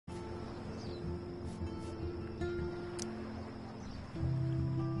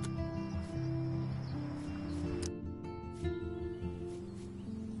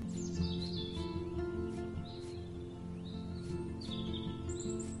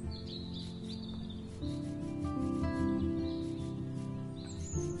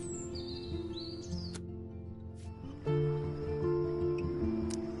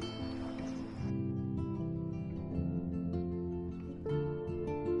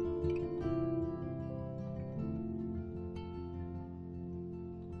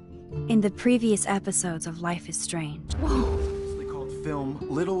In the previous episodes of Life is Strange. Whoa! Called film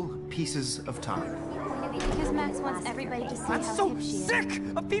Little Pieces of Time. Because Max wants everybody to see I'm how so hip she is. sick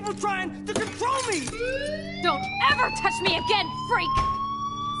of people trying to control me! Don't ever touch me again, freak!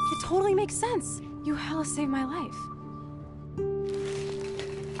 It totally makes sense. You hella saved my life.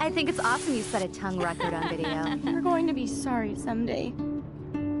 I think it's awesome you set a tongue record on video. You're going to be sorry someday.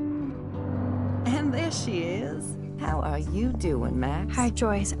 And there she is. How are you doing, Max? Hi,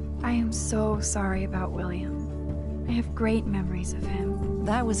 Joyce. I am so sorry about William. I have great memories of him.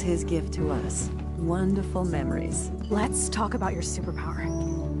 That was his gift to us. Wonderful memories. Let's talk about your superpower.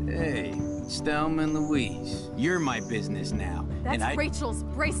 Hey, Stelma and Louise, you're my business now. That's Rachel's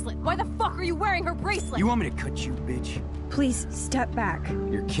bracelet. Why the fuck are you wearing her bracelet? You want me to cut you, bitch? Please, step back.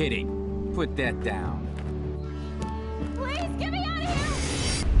 You're kidding. Put that down. Please, get me out of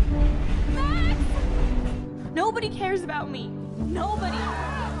here! Max! Nobody cares about me. Nobody.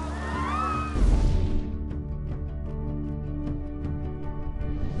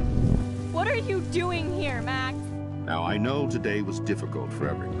 What are you doing here, Max? Now, I know today was difficult for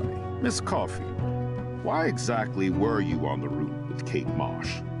everybody. Miss Caulfield, why exactly were you on the route with Kate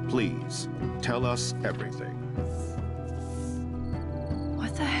Marsh? Please, tell us everything.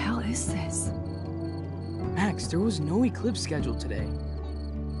 What the hell is this? Max, there was no eclipse scheduled today.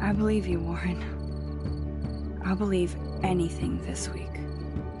 I believe you, Warren. I'll believe anything this week.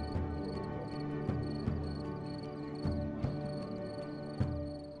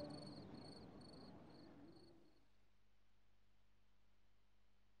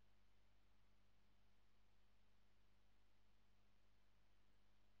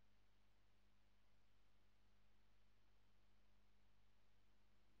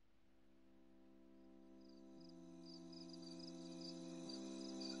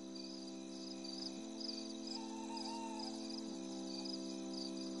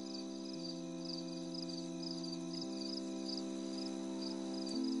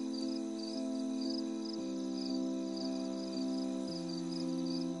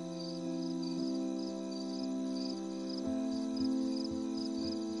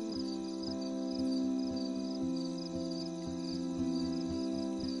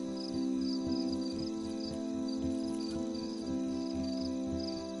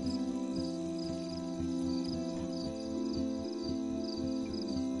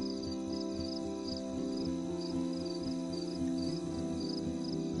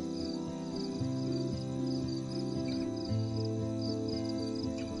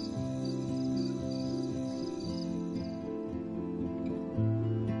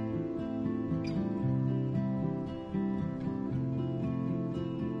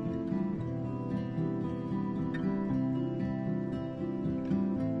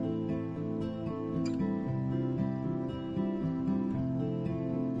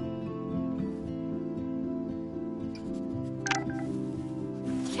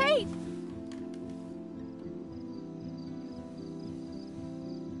 Kate!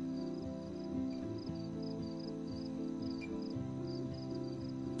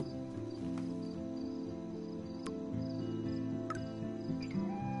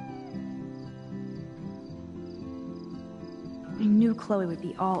 I knew Chloe would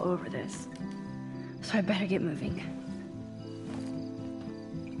be all over this, so I better get moving.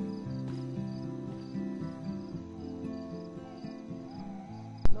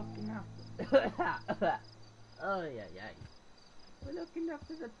 Looking after... oh, yeah. We're looking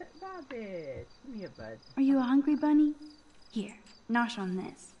after the pet rabbit. Come here, bud. Are you a hungry bunny? Here, nosh on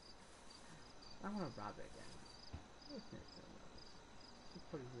this. I want a rabbit again. What's this?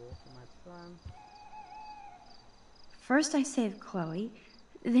 Just put water in my plant. First I saved Chloe,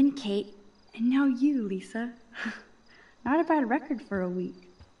 then Kate, and now you, Lisa. Not a bad record for a week.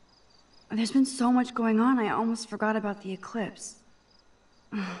 There's been so much going on, I almost forgot about the eclipse.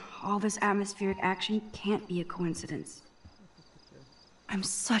 All this atmospheric action can't be a coincidence. I'm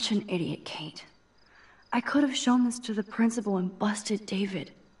such an idiot, Kate. I could have shown this to the principal and busted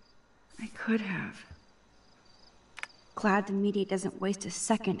David. I could have. Glad the media doesn't waste a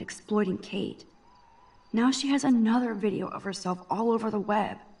second exploiting Kate. Now she has another video of herself all over the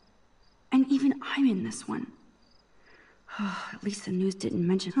web. And even I'm in this one. At least the news didn't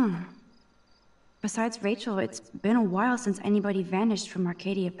mention... Besides Rachel, it's been a while since anybody vanished from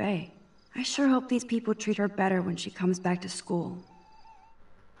Arcadia Bay. I sure hope these people treat her better when she comes back to school.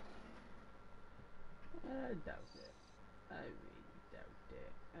 I doubt it. I really doubt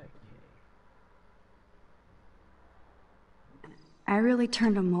it. Okay. I really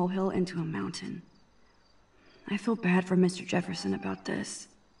turned a molehill into a mountain. I feel bad for Mr. Jefferson about this.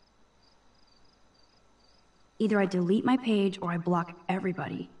 Either I delete my page or I block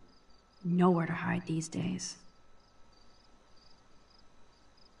everybody. nowhere to hide these days.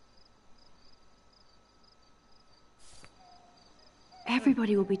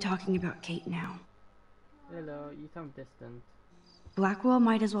 Everybody will be talking about Kate now. Hello, you sound distant. Blackwell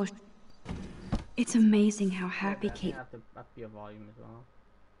might as well. It's amazing how happy Yeah, Kate. I have to up your volume as well.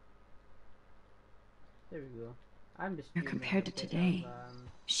 There we go. I'm just Compared to today,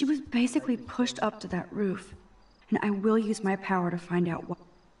 she was basically pushed up to that roof, and I will use my power to find out what.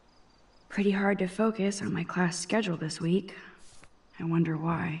 Pretty hard to focus on my class schedule this week. I wonder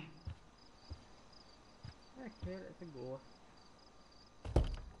why. Okay, let's go.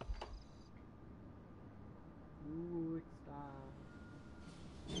 Ooh, it's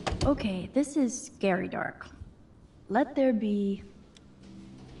Okay, this is scary dark. Let there be.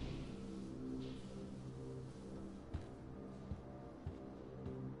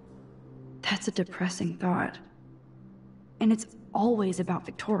 That's a depressing thought. And it's always about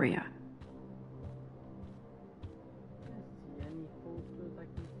Victoria. see any photos I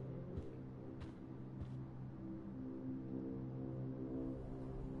can see?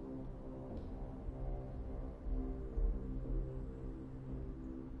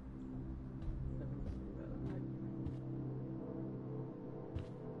 Let me see that.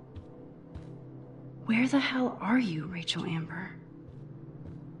 Where the hell are you, Rachel Amber?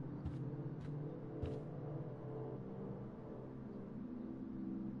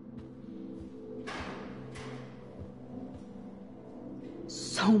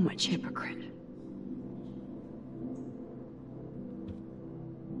 So much hypocrite.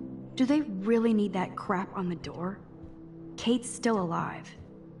 Do they really need that crap on the door? Kate's still alive.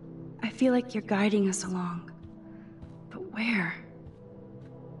 I feel like you're guiding us along. But where?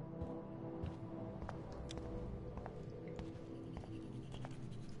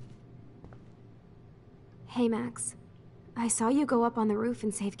 Hey, Max. I saw you go up on the roof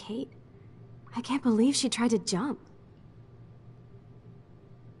and save Kate. I can't believe she tried to jump.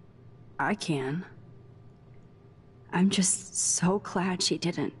 I can. I'm just so glad she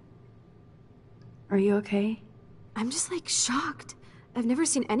didn't. Are you okay? I'm just like shocked. I've never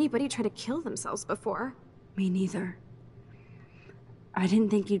seen anybody try to kill themselves before. Me neither. I didn't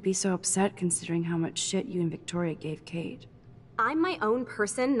think you'd be so upset considering how much shit you and Victoria gave Kate. I'm my own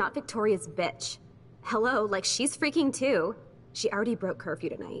person, not Victoria's bitch. Hello, like she's freaking too. She already broke curfew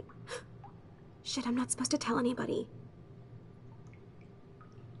tonight. Shit, I'm not supposed to tell anybody.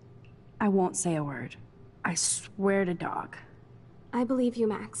 I won't say a word. I swear to dog. I believe you,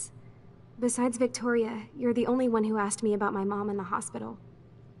 Max. Besides Victoria, you're the only one who asked me about my mom in the hospital.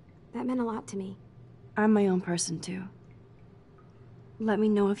 That meant a lot to me. I'm my own person too. Let me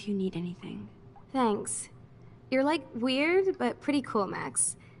know if you need anything. Thanks. You're like weird, but pretty cool,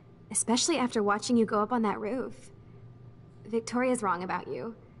 Max. Especially after watching you go up on that roof. Victoria's wrong about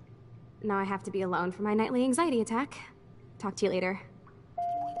you. Now I have to be alone for my nightly anxiety attack. Talk to you later.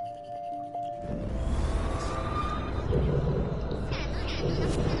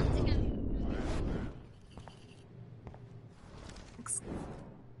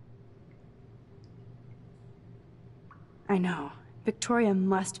 I know. Victoria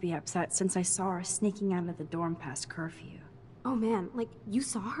must be upset since I saw her sneaking out of the dorm past curfew. Oh man, like, you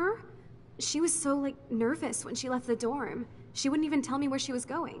saw her? She was so, like, nervous when she left the dorm. She wouldn't even tell me where she was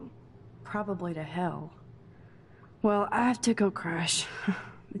going. Probably to hell. Well, I have to go crash.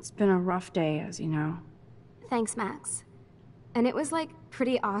 It's been a rough day, as you know. Thanks, Max. And it was, like,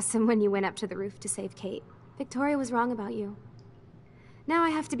 pretty awesome when you went up to the roof to save Kate. Victoria was wrong about you. Now I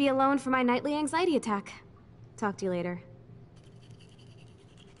have to be alone for my nightly anxiety attack. Talk to you later.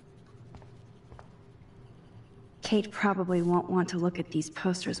 Kate probably won't want to look at these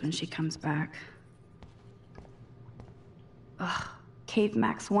posters when she comes back. Ugh, Cave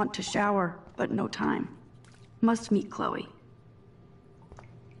Max want to shower, but no time. Must meet Chloe.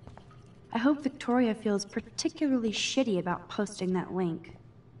 I hope Victoria feels particularly shitty about posting that link.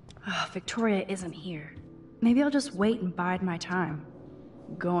 Ugh, Victoria isn't here. Maybe I'll just wait and bide my time.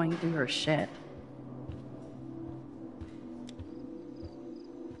 Going through her shit.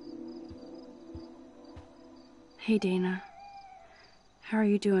 Hey, Dana. How are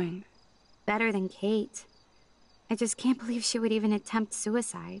you doing? Better than Kate. I just can't believe she would even attempt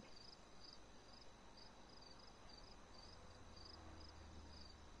suicide.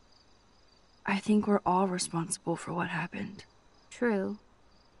 I think we're all responsible for what happened. True.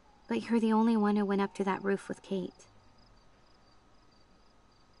 But you're the only one who went up to that roof with Kate.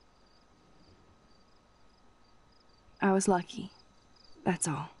 I was lucky. That's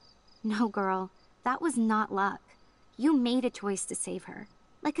all. No, girl. That was not luck. You made a choice to save her.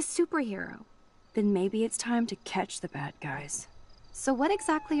 Like a superhero. Then maybe it's time to catch the bad guys. So what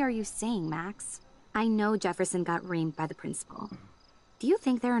exactly are you saying, Max? I know Jefferson got reamed by the principal. Do you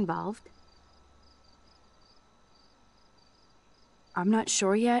think they're involved? I'm not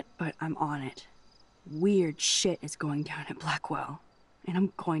sure yet, but I'm on it. Weird shit is going down at Blackwell, and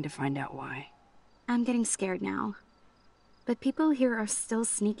I'm going to find out why. I'm getting scared now. But people here are still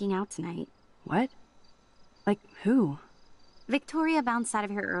sneaking out tonight. What? Like who? Victoria bounced out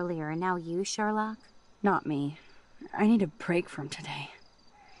of here earlier, and now you, Sherlock? Not me. I need a break from today.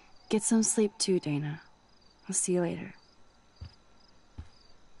 Get some sleep too, Dana. I'll see you later.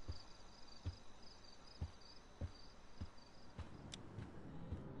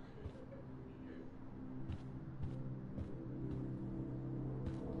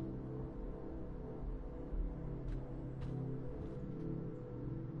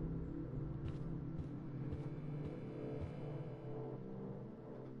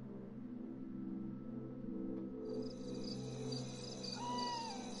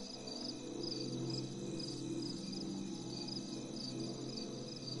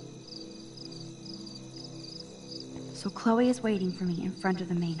 So Chloe is waiting for me in front of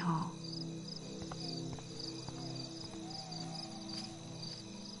the main hall.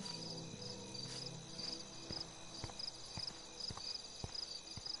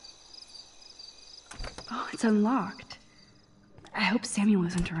 Oh, it's unlocked. I hope Samuel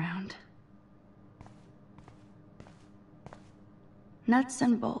isn't around. Nuts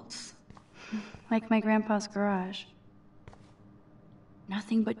and bolts. Like my grandpa's garage.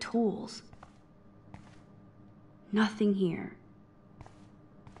 Nothing but tools. Nothing here.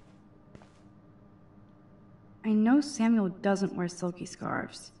 I know Samuel doesn't wear silky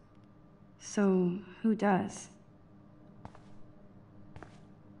scarves. So, who does?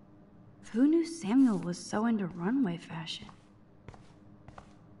 Who knew Samuel was so into runway fashion?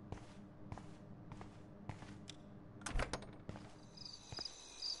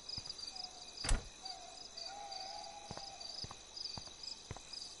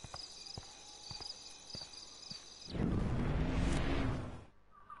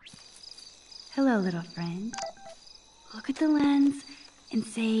 Hello, little friend. Look at the lens and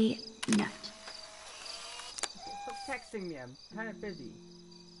say nut. Stop texting me, I'm kind of busy.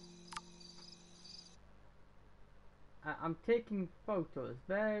 I'm taking photos,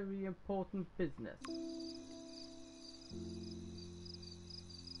 very important business.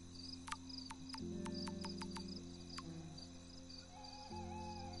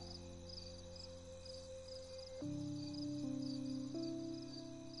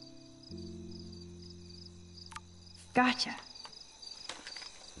 Gotcha.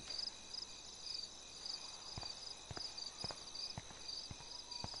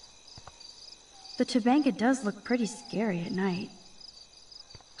 The Tobanga does look pretty scary at night.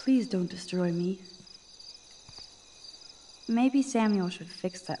 Please don't destroy me. Maybe Samuel should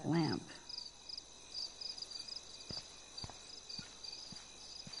fix that lamp.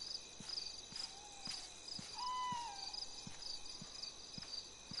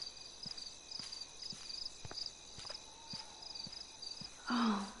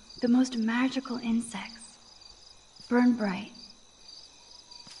 Oh, the most magical insects. Burn bright.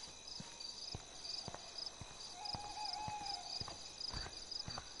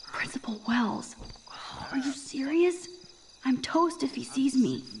 Principal Wells. Are you serious? I'm toast if he sees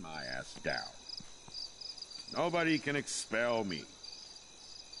me. My ass down. Nobody can expel me.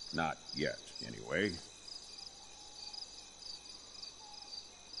 Not yet, anyway.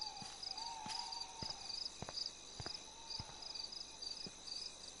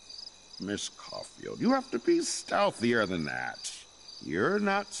 Miss Caulfield, you have to be stealthier than that. You're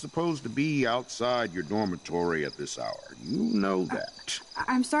not supposed to be outside your dormitory at this hour. You know that.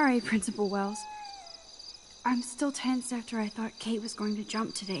 I'm sorry, Principal Wells. I'm still tense after I thought Kate was going to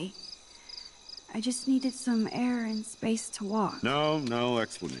jump today. I just needed some air and space to walk. No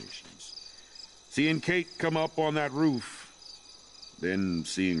explanations. Seeing Kate come up on that roof, then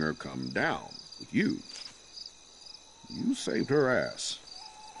seeing her come down with you. You saved her ass.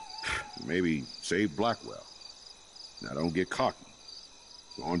 Maybe saved Blackwell. Now don't get cocky.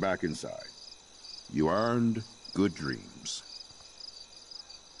 Going back inside. You earned good dreams.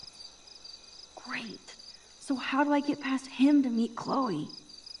 Great. So how do I get past him to meet Chloe?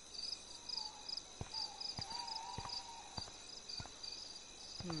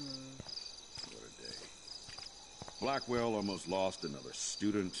 What a day. Blackwell almost lost another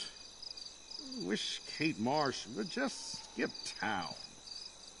student. Wish Kate Marsh would just skip town.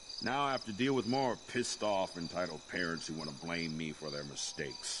 Now I have to deal with more pissed-off, entitled parents who want to blame me for their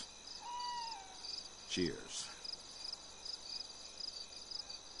mistakes. Cheers.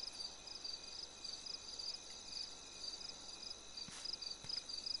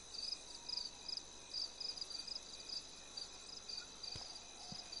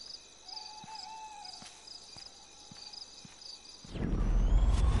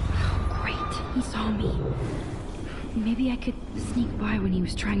 He saw me. Maybe I could sneak by when he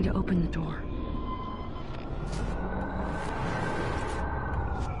was trying to open the door.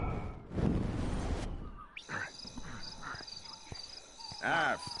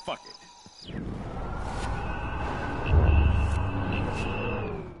 Ah, fuck it.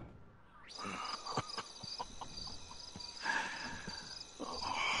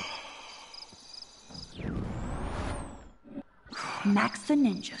 Max the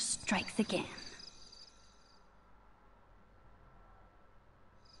Ninja strikes again.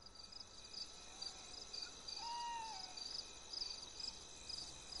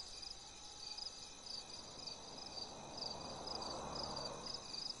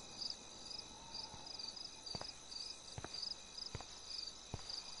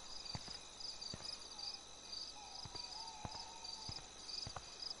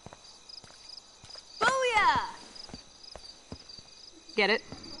 Get it?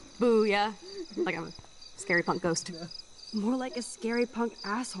 Booyah. Like I'm a scary punk ghost. More like a scary punk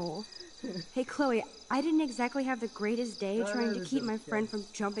asshole. Hey, Chloe, I didn't exactly have the greatest day trying to keep my friend from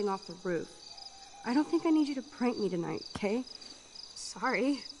jumping off the roof. I don't think I need you to prank me tonight, okay?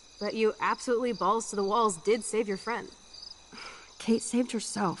 Sorry, but you absolutely balls to the walls did save your friend. Kate saved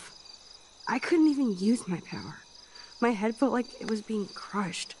herself. I couldn't even use my power. My head felt like it was being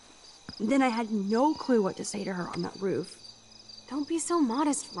crushed. Then I had no clue what to say to her on that roof. Don't be so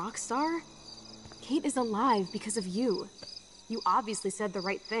modest, Rockstar. Kate is alive because of you. You obviously said the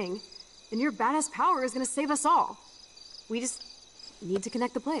right thing, and your badass power is gonna save us all. We just need to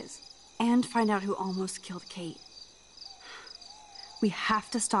connect the plays. And find out who almost killed Kate. We have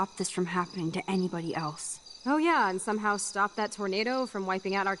to stop this from happening to anybody else. Oh yeah, and somehow stop that tornado from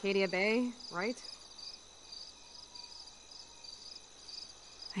wiping out Arcadia Bay, right?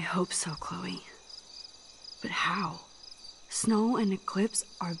 I hope so, Chloe. But how? Snow and eclipse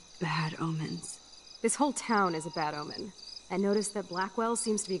are bad omens. This whole town is a bad omen. And notice that Blackwell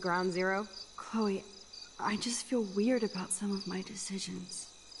seems to be ground zero. Chloe, I just feel weird about some of my decisions.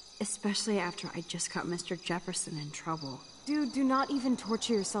 Especially after I just got Mr. Jefferson in trouble. Dude, do not even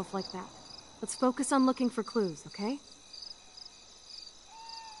torture yourself like that. Let's focus on looking for clues, okay?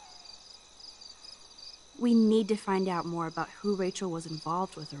 We need to find out more about who Rachel was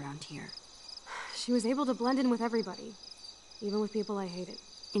involved with around here. She was able to blend in with everybody. Even with people I hated.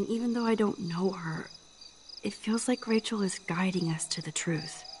 And even though I don't know her, it feels like Rachel is guiding us to the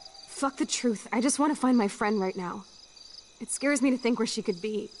truth. Fuck the truth. I just want to find my friend right now. It scares me to think where she could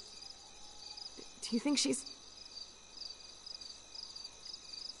be. Do you think she's...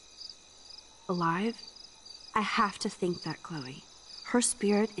 alive? I have to think that, Chloe. Her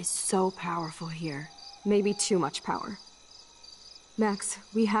spirit is so powerful here. Maybe too much power. Max,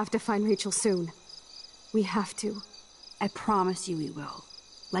 we have to find Rachel soon. We have to. I promise you we will.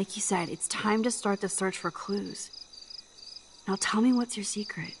 Like you said, it's time to start the search for clues. Now tell me what's your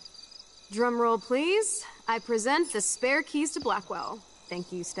secret. Drum roll, please. I present the spare keys to Blackwell.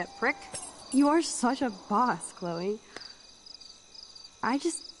 Thank you, step prick. You are such a boss, Chloe. I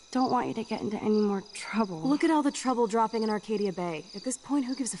just don't want you to get into any more trouble. Look at all the trouble dropping in Arcadia Bay. At this point,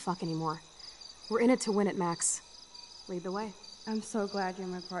 who gives a fuck anymore? We're in it to win it, Max. Lead the way. I'm so glad you're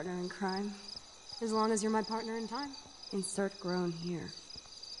my partner in crime. As long as you're my partner in time. Insert groan here.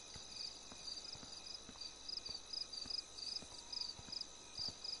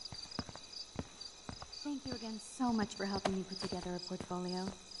 Thank you again so much for helping me put together a portfolio.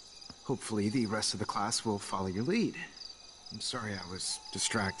 Hopefully the rest of the class will follow your lead. I'm sorry I was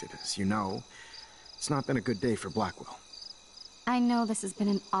distracted. As you know, it's not been a good day for Blackwell. I know this has been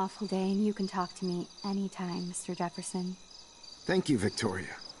an awful day, and you can talk to me anytime, Mr. Jefferson. Thank you,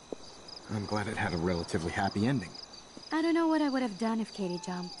 Victoria. I'm glad it had a relatively happy ending. I don't know what I would have done if Katie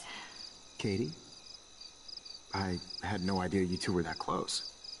jumped. Katie? I had no idea you two were that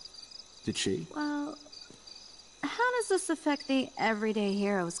close. Did she? Well, how does this affect the Everyday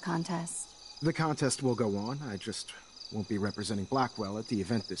Heroes contest? The contest will go on. I just won't be representing Blackwell at the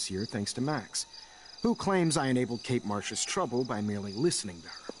event this year, thanks to Max, who claims I enabled Kate Marsh's trouble by merely listening to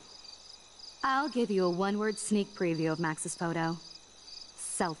her. I'll give you a one-word sneak preview of Max's photo.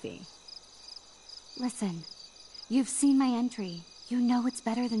 Selfie. Listen, you've seen my entry. You know it's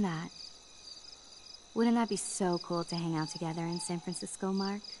better than that. Wouldn't that be so cool to hang out together in San Francisco,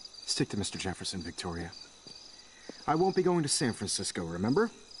 Mark? Stick to Mr. Jefferson, Victoria. I won't be going to San Francisco,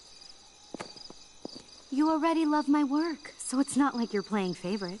 remember? You already love my work, so it's not like you're playing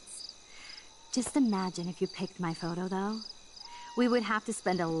favorites. Just imagine if you picked my photo, though. We would have to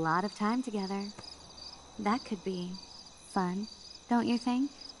spend a lot of time together. That could be fun, don't you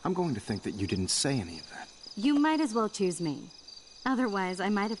think? I'm going to think that you didn't say any of that. You might as well choose me. Otherwise, I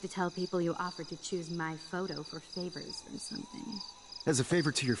might have to tell people you offered to choose my photo for favors or something. As a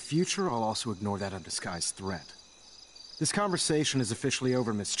favor to your future, I'll also ignore that undisguised threat. This conversation is officially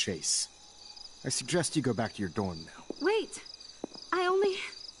over, Miss Chase. I suggest you go back to your dorm now. Wait! I only...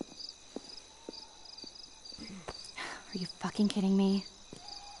 Are you fucking kidding me?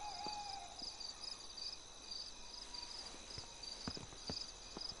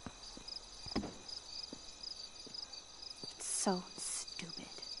 It's so stupid.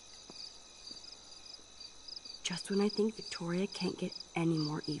 Just when I think Victoria can't get any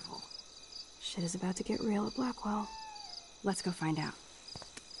more evil. Shit is about to get real at Blackwell. Let's go find out.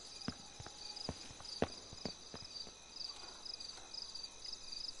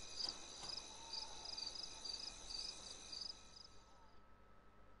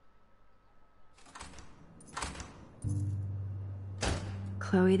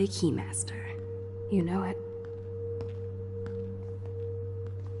 Chloe the Keymaster. You know it.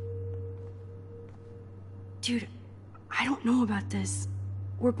 Dude, I don't know about this.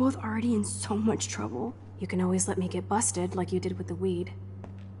 We're both already in so much trouble. You can always let me get busted like you did with the weed.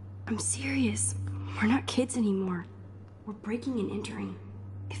 I'm serious. We're not kids anymore. We're breaking and entering.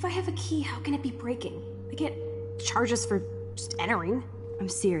 If I have a key, how can it be breaking? They get charges for just entering. I'm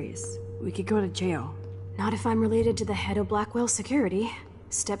serious. We could go to jail. Not if I'm related to the head of Blackwell Security.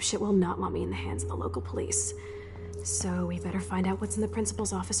 Stepshit will not want me in the hands of the local police. So we better find out what's in the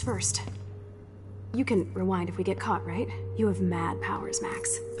principal's office first. You can rewind if we get caught, right? You have mad powers,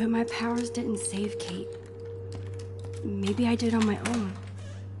 Max. But my powers didn't save Kate. Maybe I did on my own.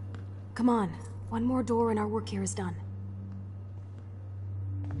 Come on. One more door and our work here is done.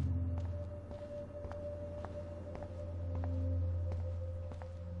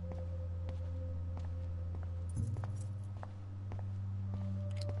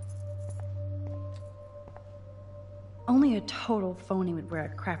 Only a total phony would wear a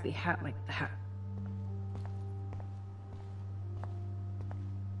crappy hat like that.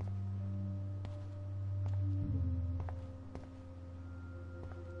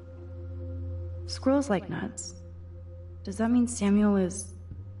 Squirrels like nuts. Does that mean Samuel is...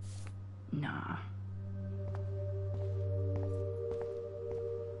 Nah.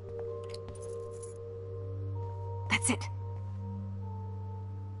 That's it.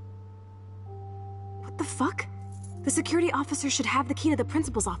 What the fuck? The security officer should have the key to the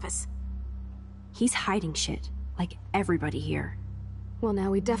principal's office. He's hiding shit, like everybody here. Well, now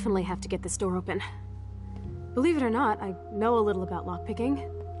we definitely have to get this door open. Believe it or not, I know a little about lockpicking,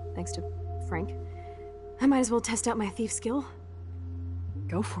 thanks to Frank. I might as well test out my thief skill.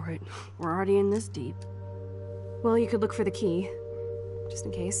 Go for it. We're already in this deep. Well, you could look for the key, just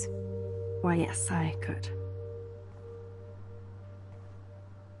in case. Why, yes, I could.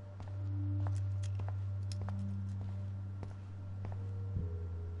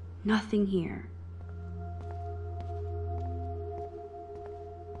 Nothing here.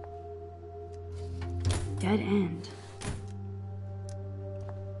 Dead end.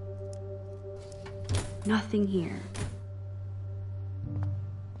 Nothing here.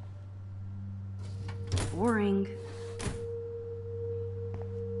 Boring.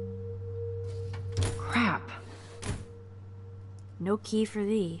 Crap. No key for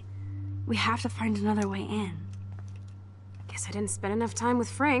thee. We have to find another way in. Guess I didn't spend enough time with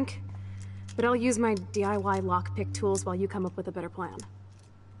Frank. But I'll use my DIY lockpick tools while you come up with a better plan.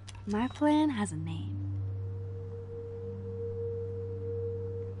 My plan has a name.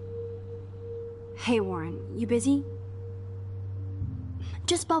 Hey, Warren, you busy?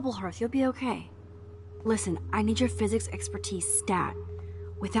 Just bubble hearth, you'll be okay. Listen, I need your physics expertise stat.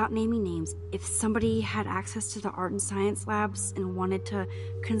 Without naming names, if somebody had access to the art and science labs and wanted to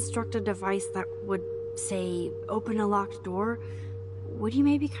construct a device that would, say, open a locked door, would you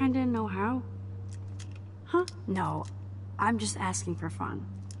maybe kinda know how? Huh? No, I'm just asking for fun.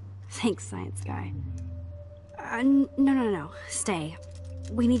 Thanks, science guy. No. Stay.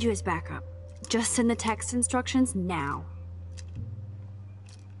 We need you as backup. Just send the text instructions now.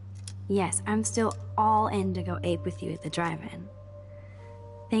 Yes, I'm still all in to go ape with you at the drive-in.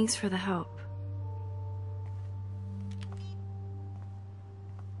 Thanks for the help.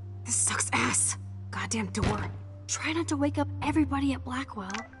 This sucks ass. Goddamn door. Try not to wake up everybody at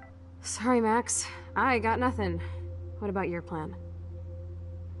Blackwell. Sorry, Max. I got nothing. What about your plan?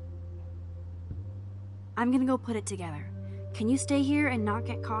 I'm gonna go put it together. Can you stay here and not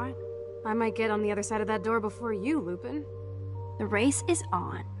get caught? I might get on the other side of that door before you, Lupin. The race is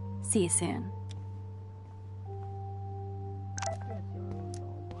on. See you soon.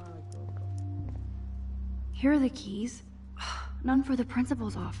 Here are the keys. None for the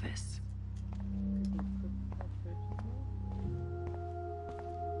principal's office.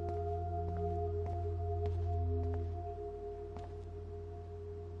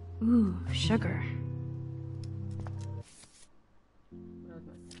 Ooh, sugar.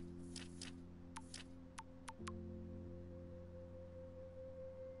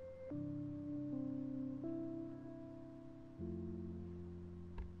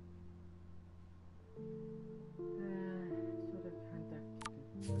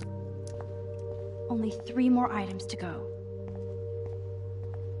 Only 3 more items to go.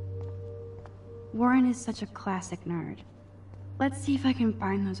 Warren is such a classic nerd. Let's see if I can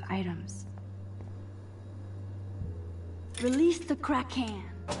find those items. Release the crack can.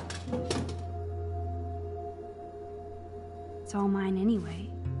 It's all mine anyway.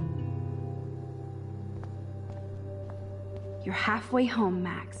 You're halfway home,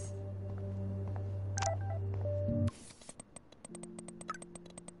 Max.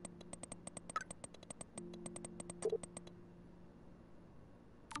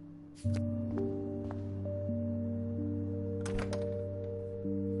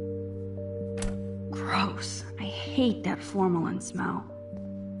 Gross. I hate that formalin smell.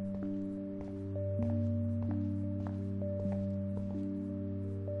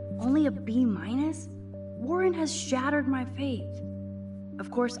 Only a B-? Warren has shattered my faith.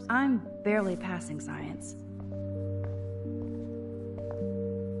 Of course, I'm barely passing science.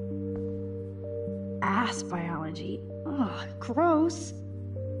 Ass biology. Ugh, gross.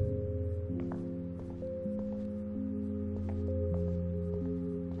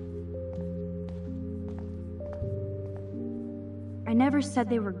 I never said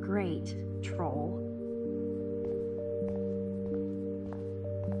they were great, troll.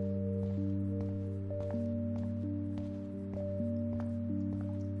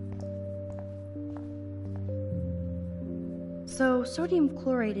 So, sodium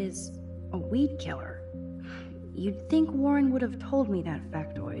chloride is a weed killer. You'd think Warren would have told me that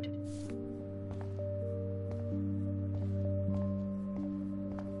factoid.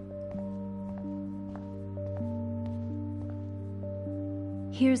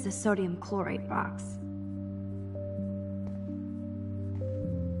 Here's the sodium chloride box.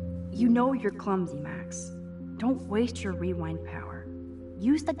 You know you're clumsy, Max. Don't waste your rewind power.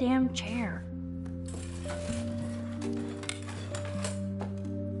 Use the damn chair.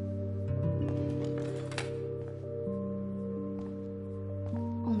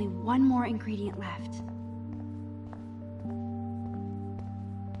 Only 1 more ingredient left.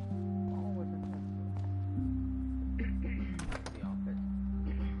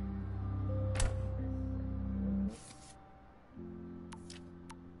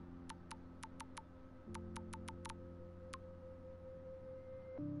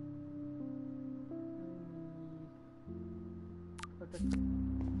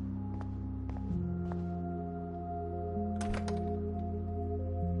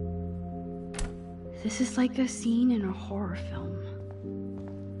 This is like a scene in a horror film.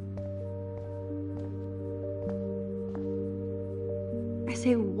 I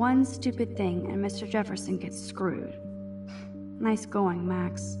say one stupid thing and Mr. Jefferson gets screwed. Nice going,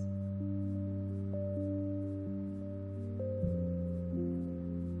 Max.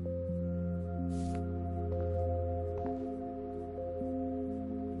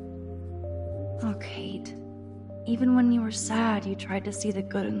 Oh, Kate. Even when you were sad, you tried to see the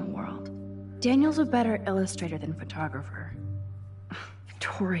good in the world. Daniel's a better illustrator than photographer.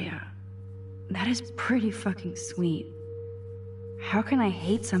 Victoria, that is pretty fucking sweet. How can I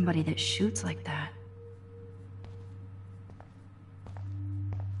hate somebody that shoots like that?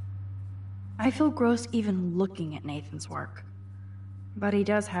 I feel gross even looking at Nathan's work, but he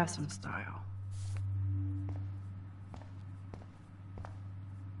does have some style.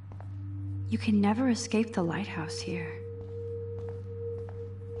 You can never escape the lighthouse here.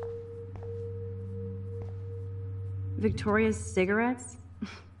 Victoria's cigarettes?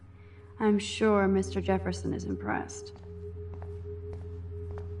 I'm sure Mr. Jefferson is impressed.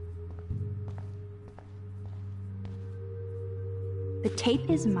 The tape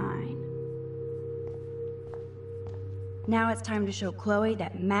is mine. Now it's time to show Chloe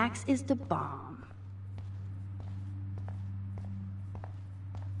that Max is the bomb.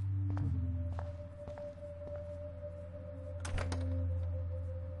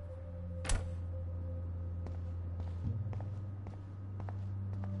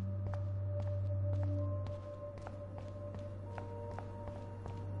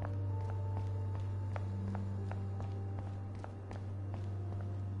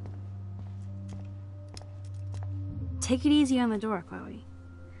 Take it easy on the door, Chloe.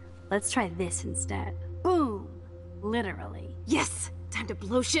 Let's try this instead. Boom! Literally. Yes! Time to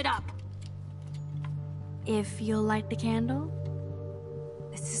blow shit up! If you'll light the candle.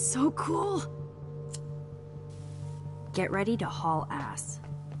 This is so cool! Get ready to haul ass.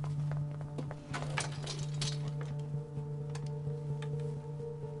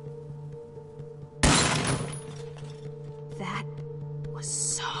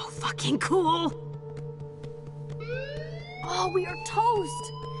 fucking cool! Oh, we are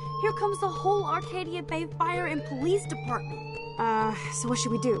toast! Here comes the whole Arcadia Bay Fire and Police Department. So what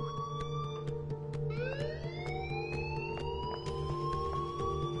should we do?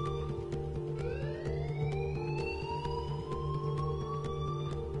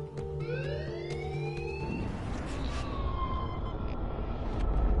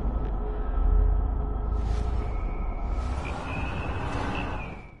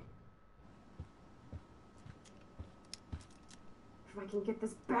 If I can get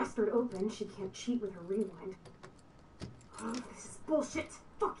this bastard open, she can't cheat with her rewind. Oh, this is bullshit.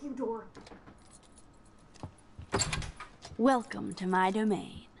 Fuck you, door. Welcome to my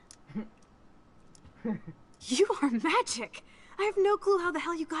domain. You are magic. I have no clue how the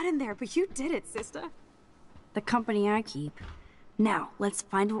hell you got in there, but you did it, sister. The company I keep. Now, let's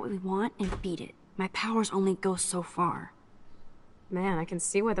find what we want and beat it. My powers only go so far. Man, I can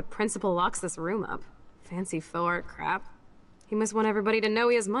see why the principal locks this room up. Fancy faux art crap. He must want everybody to know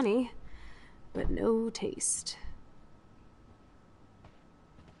he has money, but no taste.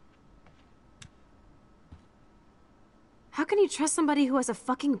 How can you trust somebody who has a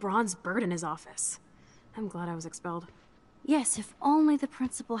fucking bronze bird in his office? I'm glad I was expelled. Yes, if only the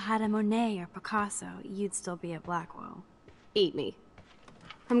principal had a Monet or Picasso, you'd still be at Blackwell. Eat me.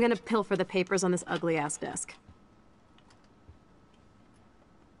 I'm gonna pilfer the papers on this ugly-ass desk.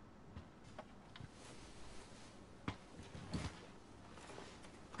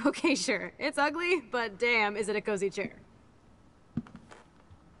 Okay, sure. It's ugly, but damn, is it a cozy chair.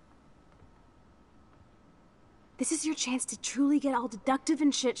 This is your chance to truly get all deductive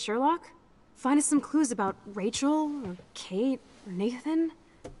and shit, Sherlock. Find us some clues about Rachel, or Kate, or Nathan.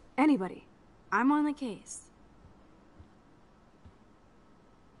 Anybody. I'm on the case.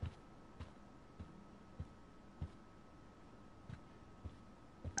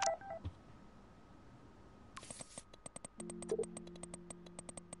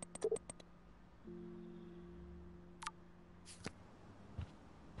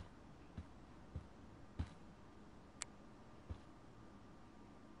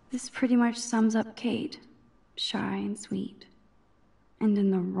 This pretty much sums up Kate. Shy and sweet. And in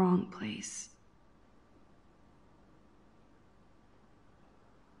the wrong place.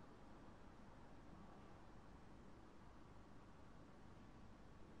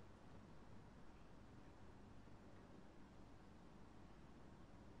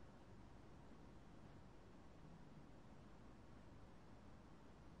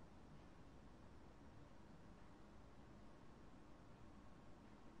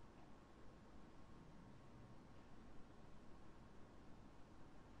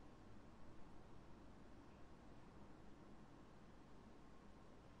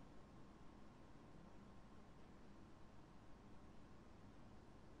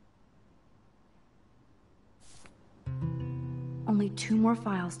 Only 2 more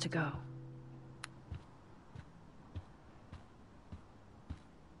files to go.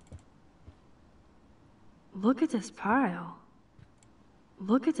 Look at this pile.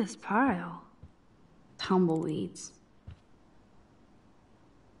 Look at this pile. Tumbleweeds.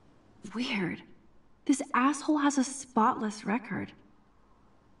 Weird. This asshole has a spotless record.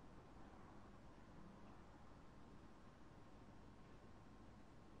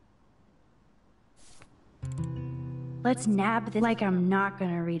 Let's nab this like I'm not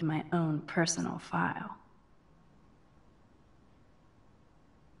gonna read my own personal file.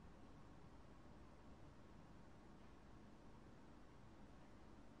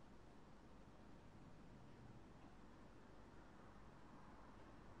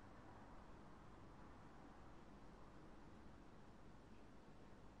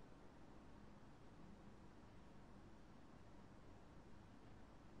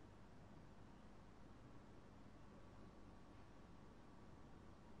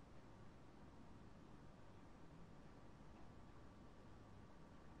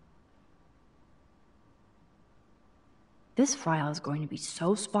 This file is going to be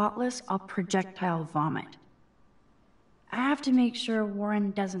so spotless, I'll projectile vomit. I have to make sure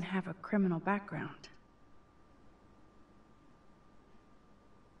Warren doesn't have a criminal background.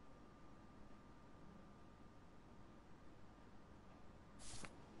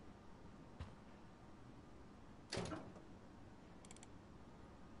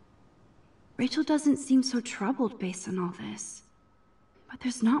 Rachel doesn't seem so troubled based on all this. But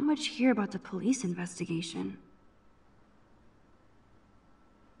there's not much here about the police investigation.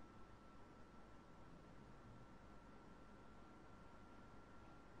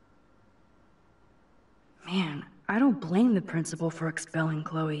 Man, I don't blame the principal for expelling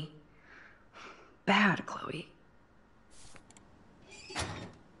Chloe. Bad Chloe.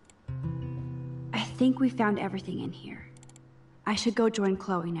 think we found everything in here. I should go join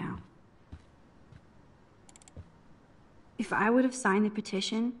Chloe now. If I would have signed the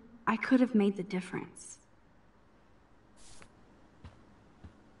petition, I could have made the difference.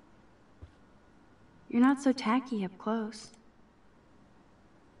 You're not so tacky up close.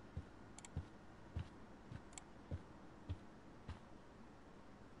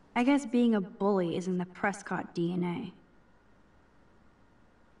 I guess being a bully is in the Prescott DNA.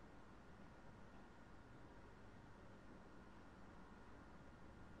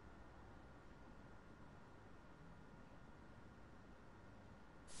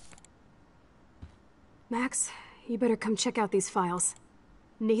 Max, you better come check out these files.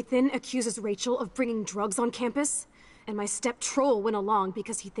 Nathan accuses Rachel of bringing drugs on campus, and my step-troll went along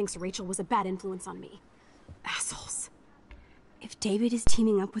because he thinks Rachel was a bad influence on me. Assholes. If David is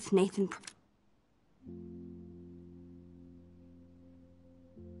teaming up with Nathan...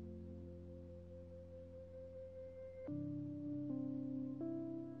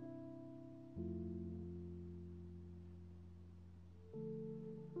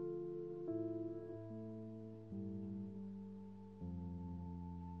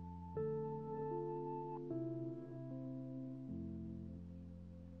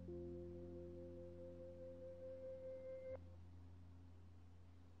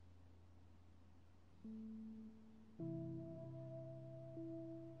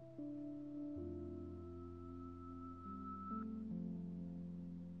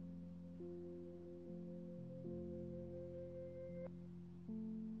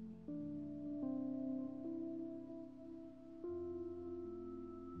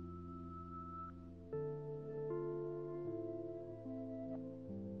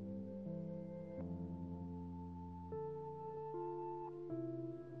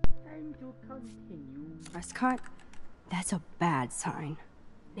 Time to continue. Prescott? That's a bad sign.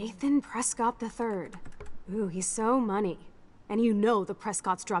 Nathan Prescott III. Ooh, he's so money. And you know the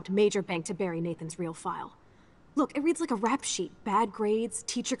Prescotts dropped major bank to bury Nathan's real file. Look, it reads like a rap sheet. Bad grades,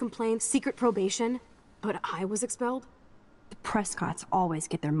 teacher complaints, secret probation. But I was expelled? The Prescotts always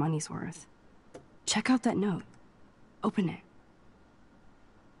get their money's worth. Check out that note. Open it.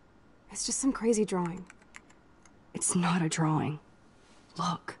 It's just some crazy drawing. It's not a drawing.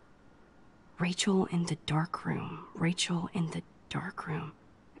 Look. Rachel in the dark room. Rachel in the dark room.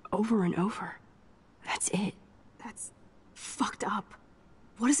 Over and over. That's it. That's fucked up.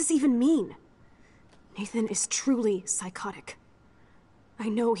 What does this even mean? Nathan is truly psychotic. I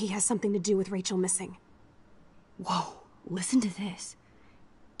know he has something to do with Rachel missing. Whoa, listen to this.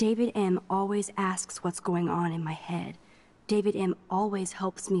 David M. always asks what's going on in my head. David M. always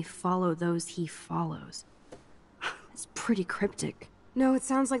helps me follow those he follows. It's pretty cryptic. No, it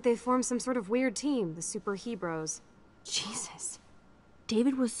sounds like they formed some sort of weird team, the Super Hebrews. Jesus.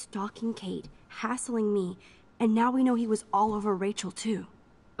 David was stalking Kate, hassling me, and now we know he was all over Rachel too.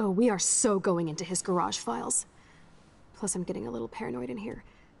 Oh, we are so going into his garage files. Plus, I'm getting a little paranoid in here.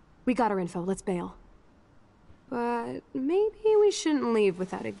 We got our info, let's bail. But maybe we shouldn't leave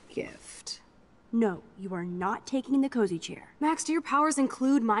without a gift. No, you are not taking the cozy chair. Max, do your powers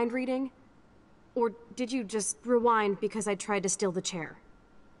include mind reading? Or did you just rewind because I tried to steal the chair?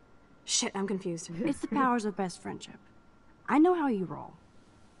 Shit, I'm confused. It's the powers of best friendship. I know how you roll.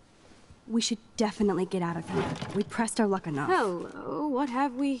 We should definitely get out of here. We pressed our luck enough. Hello, what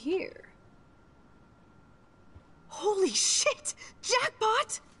have we here? Holy shit!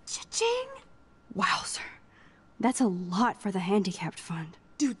 Jackpot! Cha-ching! Wow, sir. That's a lot for the handicapped fund.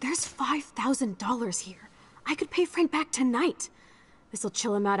 Dude, there's $5,000 here. I could pay Frank back tonight. This'll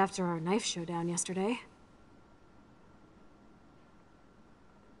chill him out after our knife showdown yesterday.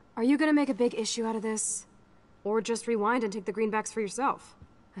 Are you gonna make a big issue out of this? Or just rewind and take the greenbacks for yourself?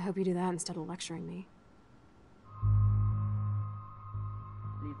 I hope you do that instead of lecturing me.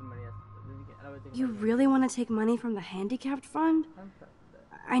 You really want to take money from the handicapped fund?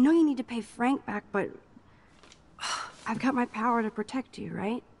 I know you need to pay Frank back, but I've got my power to protect you,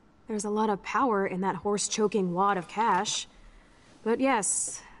 right? There's a lot of power in that horse-choking wad of cash. But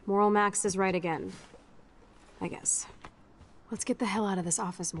yes, Moral Max is right again. I guess. Let's get the hell out of this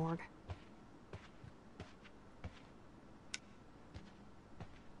office morgue.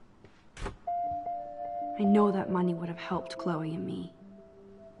 I know that money would have helped Chloe and me.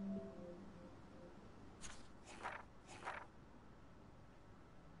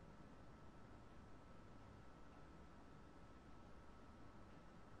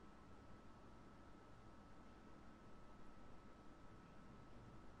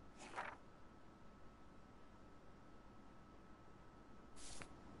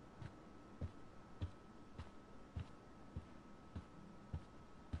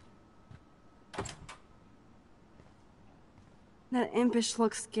 That impish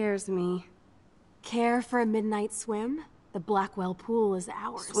look scares me. Care for a midnight swim? The Blackwell pool is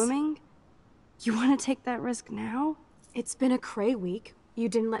ours. Swimming? You want to take that risk now? It's been a cray week. You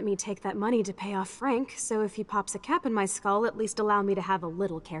didn't let me take that money to pay off Frank, so if he pops a cap in my skull, at least allow me to have a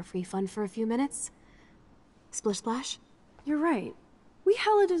little carefree fun for a few minutes. Splish Splash? You're right. We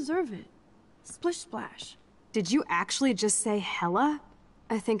hella deserve it. Splish Splash. Did you actually just say hella?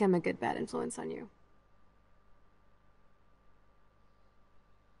 I think I'm a good bad influence on you.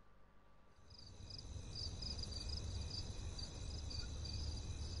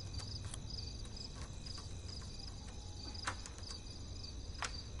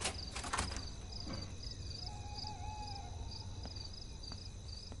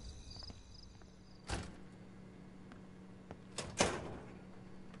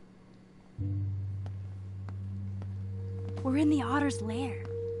 We're in the otter's lair.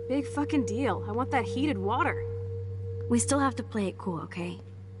 Big fucking deal. I want that heated water. We still have to play it cool, okay?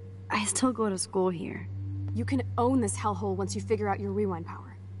 I still go to school here. You can own this hellhole once you figure out your rewind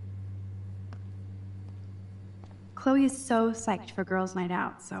power. Chloe is so psyched for girls' night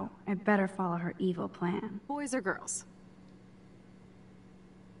out, so I better follow her evil plan. Boys or girls?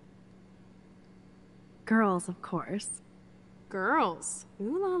 Girls, of course. Girls?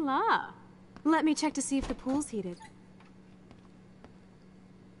 Ooh la la. Let me check to see if the pool's heated.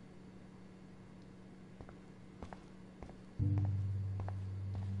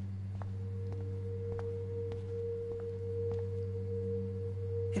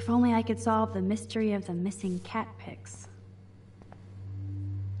 If only I could solve the mystery of the missing cat pics.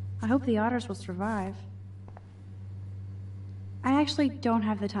 I hope the otters will survive. I actually don't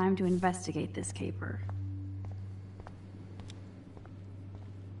have the time to investigate this caper.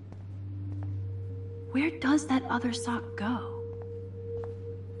 Where does that other sock go?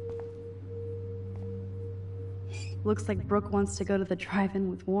 Looks like Brooke wants to go to the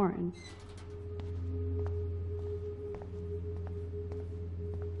drive-in with Warren.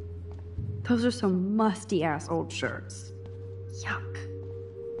 Those are some musty-ass old shirts. Yuck.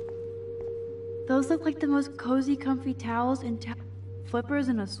 Those look like the most cozy, comfy towels and flippers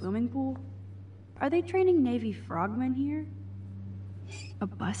in a swimming pool. Are they training Navy frogmen here? A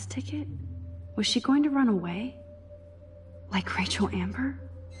bus ticket? Was she going to run away? Like Rachel Amber?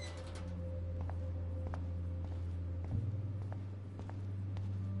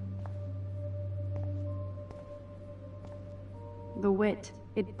 The wit,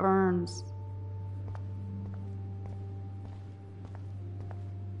 it burns.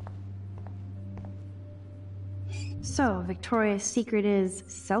 So, Victoria's secret is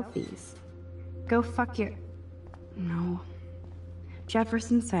selfies. Go fuck your... No.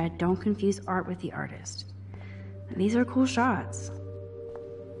 Jefferson said don't confuse art with the artist. These are cool shots.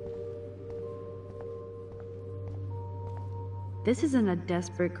 This isn't a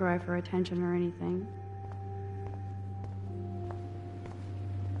desperate cry for attention or anything.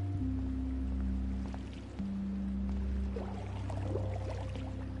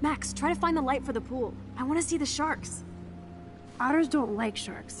 Max, try to find the light for the pool. I want to see the sharks. Otters don't like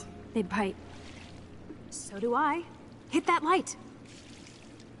sharks. They bite. So do I. Hit that light.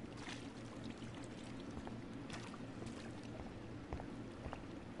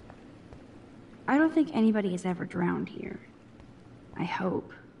 I don't think anybody has ever drowned here. I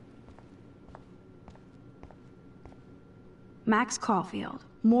hope. Max Caulfield,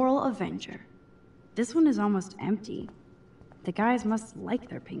 Moral Avenger. This one is almost empty. The guys must like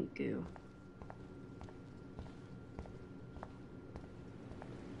their pink goo.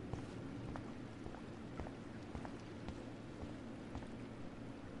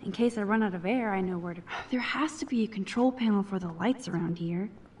 In case I run out of air, I know where to... There has to be a control panel for the lights around here.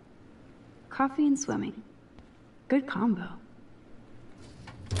 Coffee and swimming. Good combo.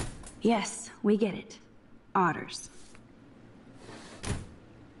 Yes, we get it. Otters.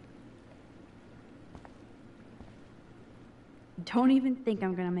 Don't even think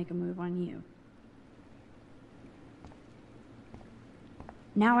I'm gonna make a move on you.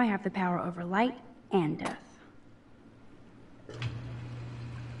 Now I have the power over light and death.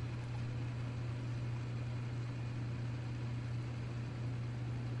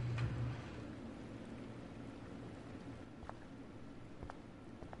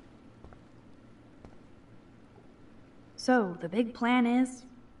 So, the big plan is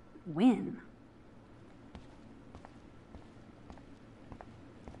win.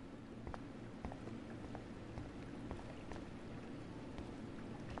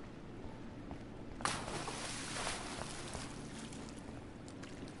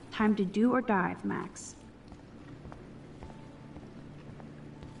 Time to do or dive, Max.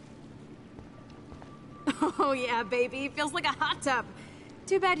 Oh yeah, baby. Feels like a hot tub.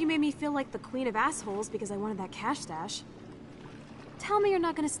 Too bad you made me feel like the queen of assholes because I wanted that cash stash. Tell me you're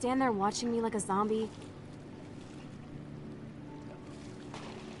not gonna stand there watching me like a zombie.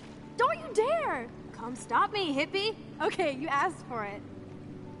 Don't you dare! Come stop me, hippie! Okay, you asked for it.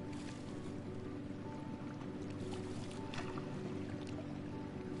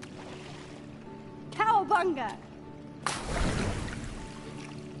 Cowabunga!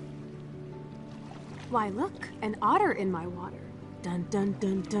 Why look, an otter in my water. Dun dun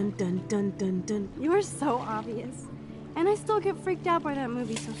dun dun dun dun dun dun. You are so obvious. And I still get freaked out by that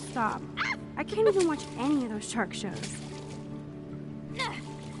movie, so stop. I can't even watch any of those shark shows.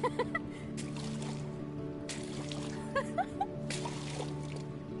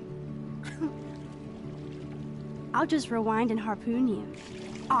 I'll just rewind and harpoon you.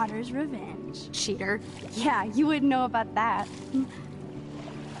 Otter's revenge. Cheater. Yeah, you wouldn't know about that.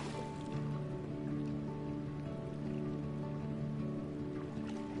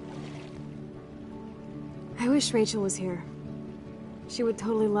 I wish Rachel was here. She would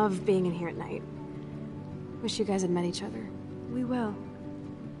totally love being in here at night. Wish you guys had met each other. We will.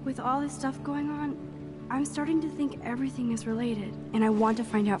 With all this stuff going on, I'm starting to think everything is related, and I want to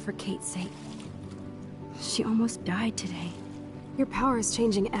find out for Kate's sake. She almost died today. Your power is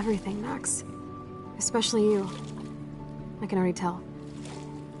changing everything, Max. Especially you. I can already tell.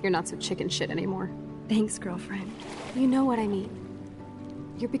 You're not so chicken shit anymore. Thanks, girlfriend. You know what I mean.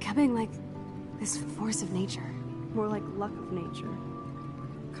 You're becoming like this force of nature. More like luck of nature.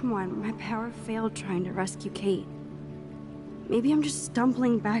 Come on, my power failed trying to rescue Kate. Maybe I'm just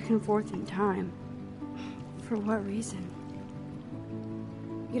stumbling back and forth in time. For what reason?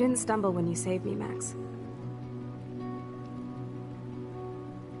 You didn't stumble when you saved me, Max.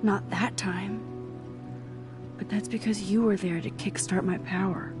 Not that time. But that's because you were there to kickstart my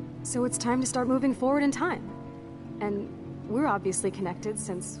power. So it's time to start moving forward in time. And we're obviously connected,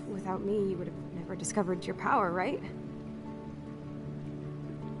 since without me, you would have never discovered your power, right?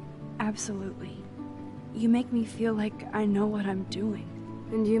 Absolutely. You make me feel like I know what I'm doing.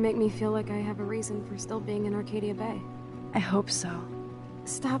 And you make me feel like I have a reason for still being in Arcadia Bay. I hope so.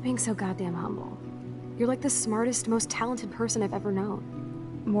 Stop being so goddamn humble. You're like the smartest, most talented person I've ever known.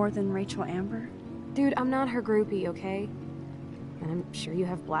 More than Rachel Amber? Dude, I'm not her groupie, okay? And I'm sure you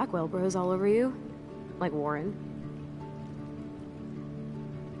have Blackwell bros all over you. Like Warren.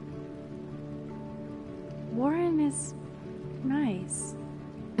 Warren is nice.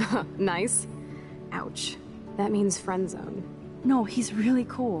 Nice? Ouch. That means friend zone. No, he's really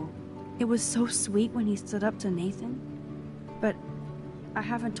cool. It was so sweet when he stood up to Nathan. But I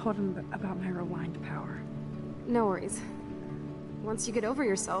haven't told him about my rewind power. No worries. Once you get over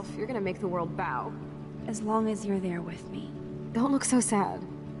yourself, you're gonna make the world bow. As long as you're there with me. Don't look so sad.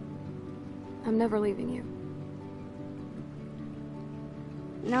 I'm never leaving you.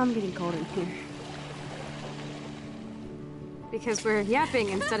 Now I'm getting cold in here. Because we're yapping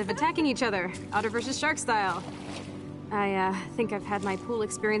instead of attacking each other, Otter versus Shark style. I think I've had my pool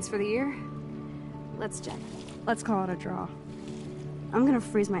experience for the year. Let's jet. Let's call it a draw. I'm gonna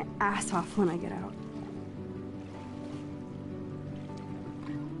freeze my ass off when I get out.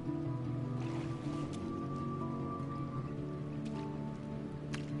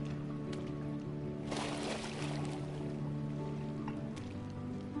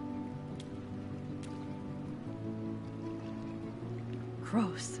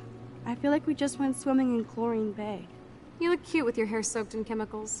 Gross. I feel like we just went swimming in Chlorine Bay. You look cute with your hair soaked in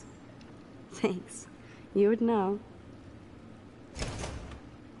chemicals. Thanks. You would know.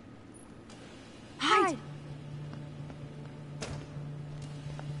 Hide!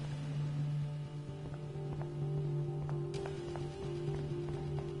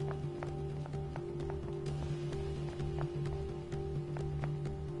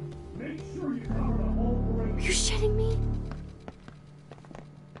 Make sure you cover the whole parade. Are you shitting me?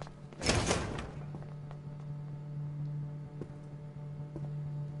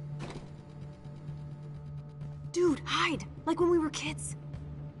 Dude, hide! Like when we were kids.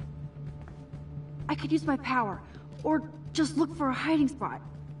 I could use my power, or just look for a hiding spot,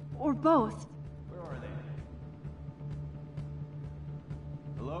 or both. Where are they?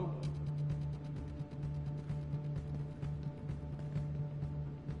 Hello?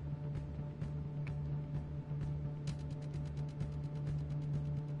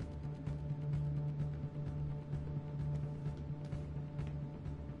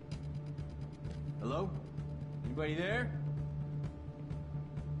 Hello? Anybody there?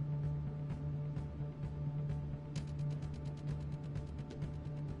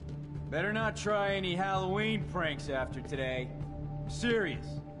 Better not try any Halloween pranks after today. I'm serious.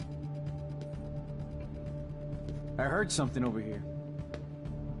 I heard something over here.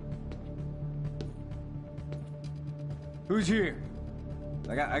 Who's here?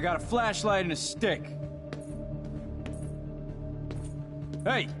 I got a flashlight and a stick.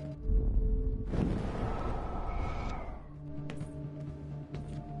 Hey!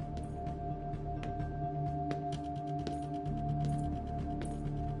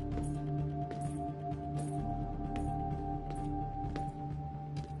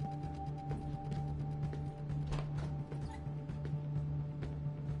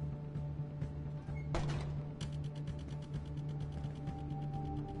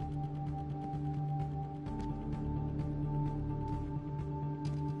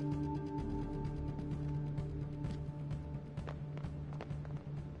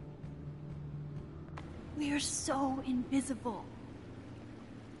 We are so invisible.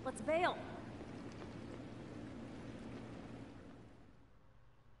 Let's bail.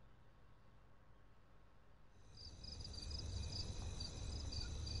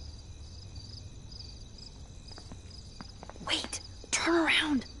 Wait! Turn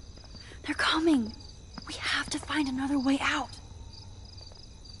around! They're coming! We have to find another way out!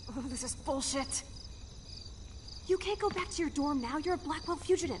 Oh, this is bullshit. You can't go back to your dorm now. You're a Blackwell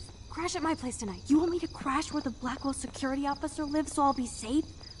fugitive. Crash at my place tonight. You want me to crash where the Blackwell security officer lives so I'll be safe?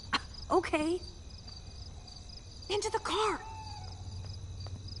 Okay. Into the car.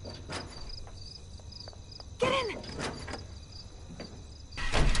 Get in! Later,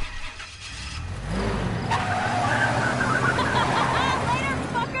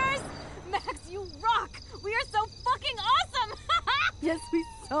 fuckers! Max, you rock! We are so fucking awesome! Yes, we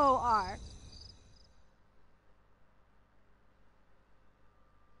so are.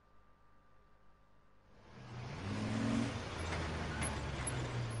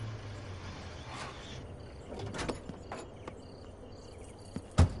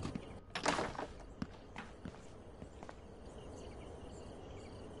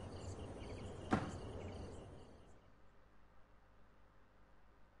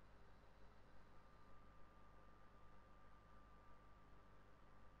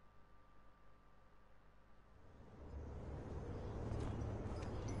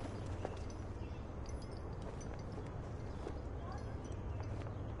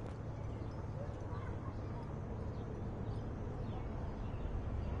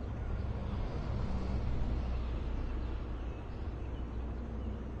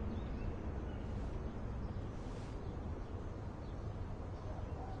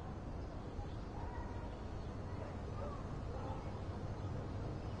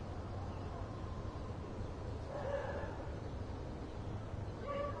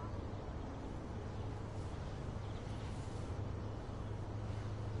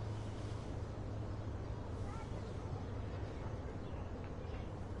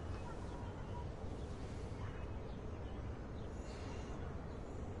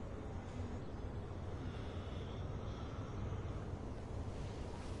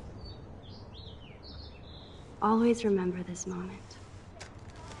 Always remember this moment.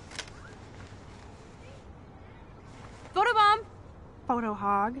 Photobomb! Photo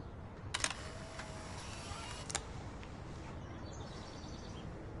hog.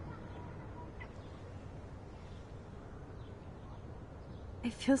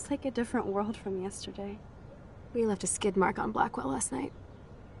 It feels like a different world from yesterday. We left a skid mark on Blackwell last night.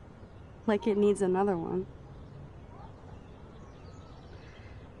 Like it needs another one.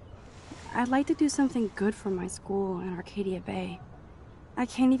 I'd like to do something good for my school in Arcadia Bay. I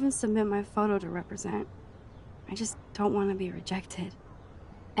can't even submit my photo to represent. I just don't want to be rejected.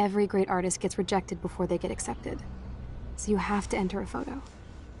 Every great artist gets rejected before they get accepted. So you have to enter a photo.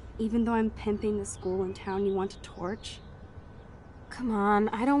 Even though I'm pimping the school in town you want to torch? Come on,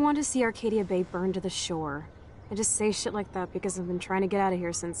 I don't want to see Arcadia Bay burned to the shore. I just say shit like that because I've been trying to get out of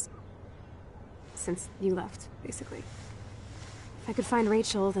here since you left, basically. If I could find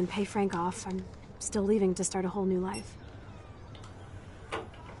Rachel, then pay Frank off, I'm still leaving to start a whole new life.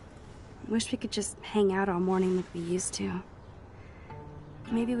 Wish we could just hang out all morning like we used to.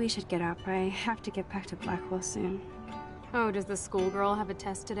 Maybe we should get up. I have to get back to Blackwell soon. Oh, does the schoolgirl have a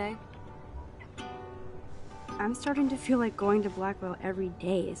test today? I'm starting to feel like going to Blackwell every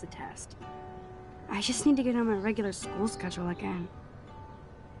day is a test. I just need to get on my regular school schedule again.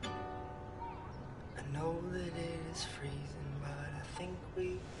 I know that it is freezing, but I think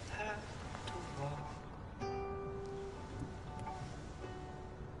we have to walk.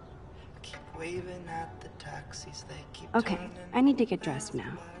 Keep waving at the taxis, they keep Okay, turning I need to get dressed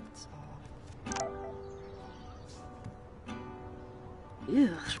now. Ugh.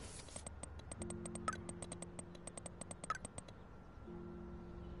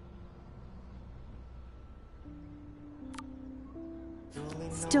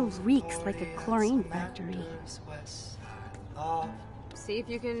 Still reeks like a chlorine factory. See if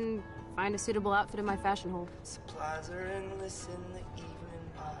you can find a suitable outfit in my fashion hole.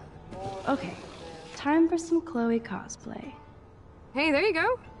 Okay, time for some Chloe cosplay. Hey, there you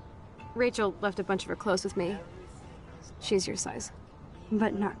go. Rachel left a bunch of her clothes with me. She's your size.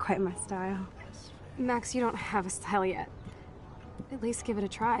 But not quite my style. Max, you don't have a style yet. At least give it a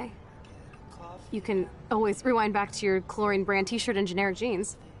try. You can always rewind back to your chlorine brand t-shirt and generic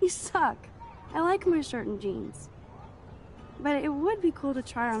jeans. You suck. I like my shirt and jeans. But it would be cool to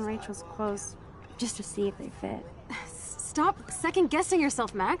try on Rachel's clothes just to see if they fit. Stop second-guessing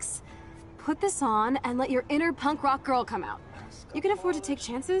yourself, Max. Put this on and let your inner punk rock girl come out. You can afford to take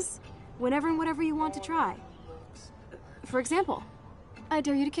chances whenever and whatever you want to try. For example, I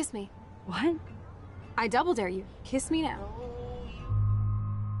dare you to kiss me. What? I double dare you. Kiss me now.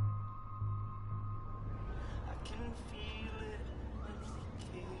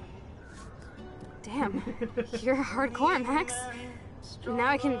 Damn, you're hardcore, Max. Now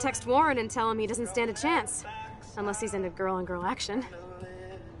I can text Warren and tell him he doesn't stand a chance. Unless he's into girl-on-girl action.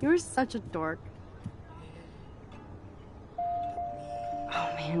 You're such a dork. Oh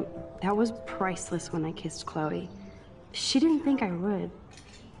man, that was priceless when I kissed Chloe. She didn't think I would.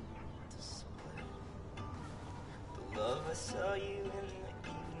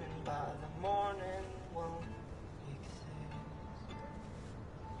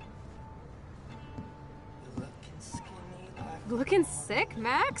 Looking sick,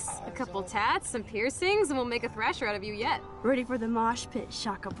 Max? A couple tats, some piercings, and we'll make a thrasher out of you yet. Ready for the mosh pit,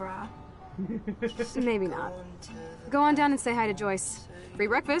 Shaka Bra. Maybe not. Go on down and say hi to Joyce. Free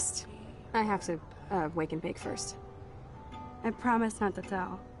breakfast. I have to wake and bake first. I promise not to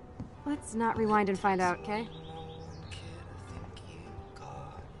tell. Let's not rewind and find out, okay?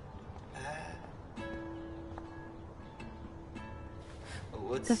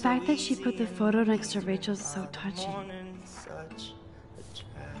 The fact that she put the photo next to Rachel's is so touching.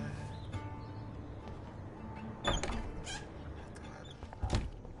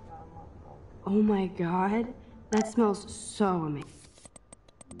 Oh my god, that smells so amazing.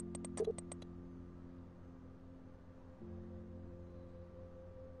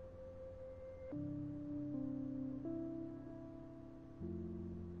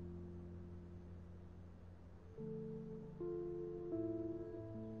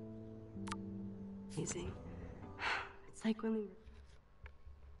 Amazing. It's like when we were...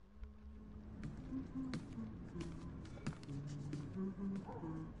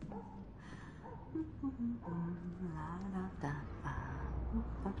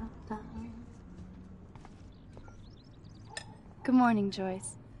 Good morning,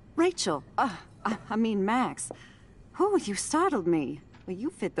 Joyce. Rachel! I mean Max. Oh, you startled me. Well,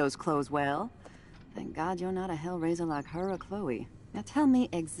 you fit those clothes well. Thank God you're not a hellraiser like her or Chloe. Now tell me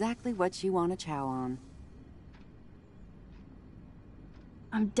exactly what you want to chow on.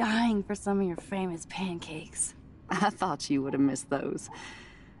 I'm dying for some of your famous pancakes. I thought you would have missed those.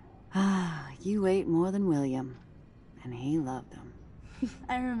 Ah, you ate more than William, and he loved them.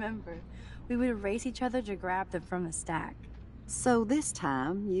 I remember. We would race each other to grab them from the stack. So this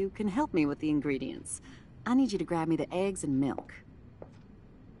time, you can help me with the ingredients. I need you to grab me the eggs and milk.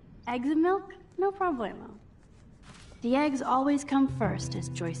 Eggs and milk? No problemo. The eggs always come first, as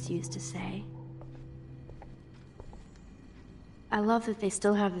Joyce used to say. I love that they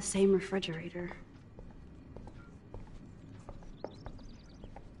still have the same refrigerator.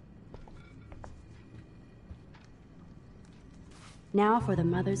 Now for the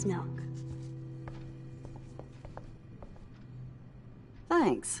mother's milk.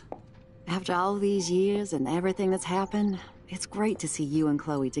 Thanks. After all these years and everything that's happened, it's great to see you and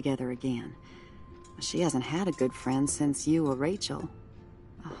Chloe together again. She hasn't had a good friend since you or Rachel.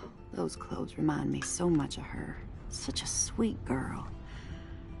 Oh, those clothes remind me so much of her. Such a sweet girl.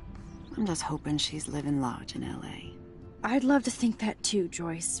 I'm just hoping she's living large in LA. I'd love to think that too,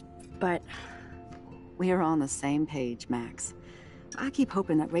 Joyce, but... We're on the same page, Max. I keep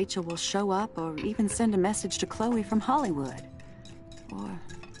hoping that Rachel will show up or even send a message to Chloe from Hollywood. Or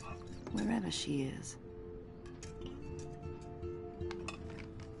wherever she is.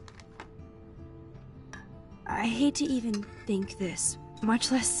 I hate to even think this,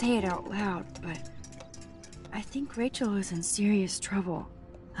 much less say it out loud, but I think Rachel is in serious trouble.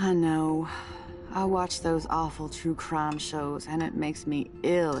 I know. I watch those awful true crime shows, and it makes me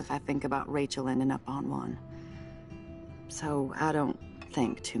ill if I think about Rachel ending up on one. So I don't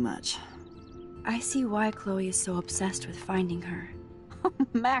think too much. I see why Chloe is so obsessed with finding her.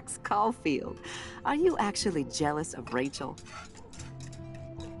 Max Caulfield, are you actually jealous of Rachel?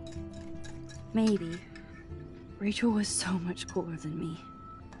 Maybe. Rachel was so much cooler than me.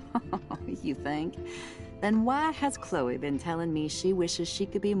 You think? Then why has Chloe been telling me she wishes she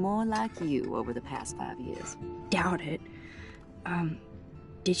could be more like you over the past 5 years? Doubt it.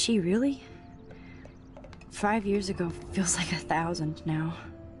 Did she really? 5 years ago feels like 1,000 now.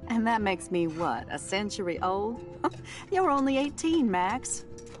 And that makes me what, a century old? You're only 18, Max.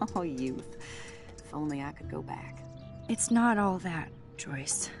 Oh, youth. If only I could go back. It's not all that,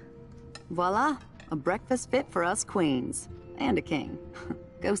 Joyce. Voila, a breakfast fit for us queens. And a king.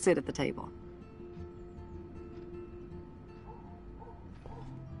 Go sit at the table.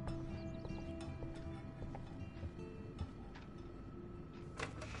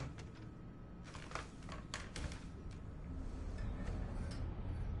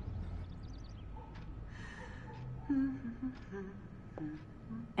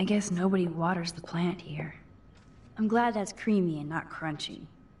 I guess nobody waters the plant here. I'm glad that's creamy and not crunchy.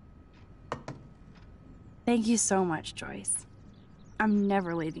 Thank you so much, Joyce. I'm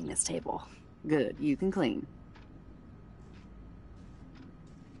never leaving this table. Good, you can clean.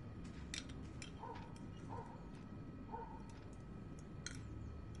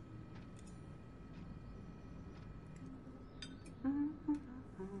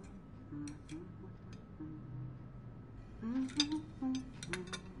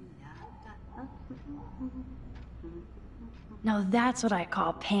 Now that's what I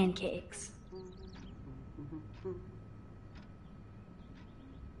call pancakes.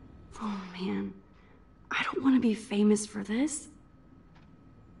 Oh man, I don't want to be famous for this.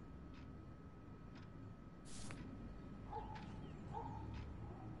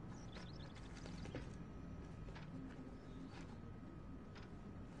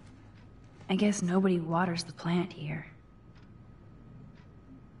 I guess nobody waters the plant here.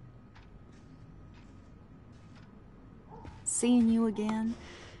 Seeing you again,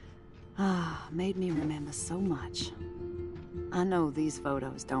 made me remember so much. I know these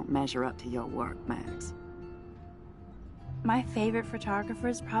photos don't measure up to your work, Max. My favorite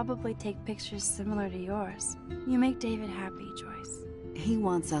photographers probably take pictures similar to yours. You make David happy, Joyce. He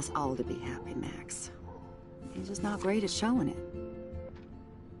wants us all to be happy, Max. He's just not great at showing it.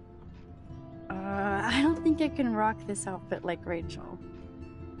 I don't think I can rock this outfit like Rachel.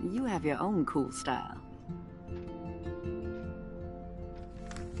 You have your own cool style.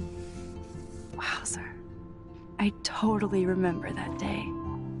 Wowzer. I totally remember that day.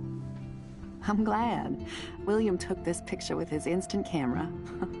 I'm glad. William took this picture with his instant camera.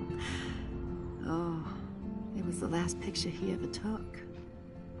 Oh, it was the last picture he ever took.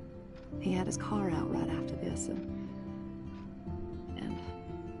 He had his car out right after this, and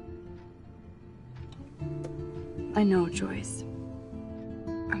I know, Joyce.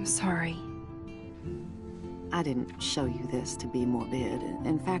 I'm sorry. I didn't show you this to be morbid.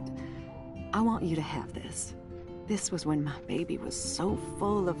 In fact, I want you to have this. This was when my baby was so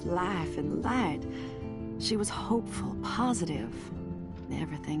full of life and light. She was hopeful, positive,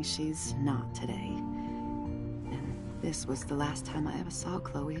 everything she's not today. And this was the last time I ever saw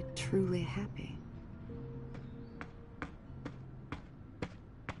Chloe truly happy.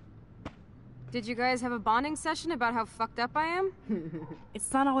 Did you guys have a bonding session about how fucked up I am?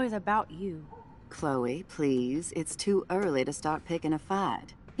 It's not always about you. Chloe, please. It's too early to start picking a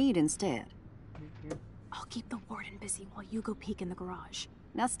fight. Eat instead. I'll keep the warden busy while you go peek in the garage.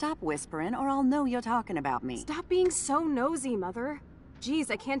 Now stop whispering, or I'll know you're talking about me. Stop being so nosy, Mother. Jeez,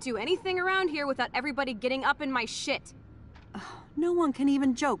 I can't do anything around here without everybody getting up in my shit. No one can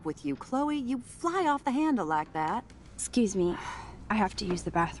even joke with you, Chloe. You fly off the handle like that. Excuse me. I have to use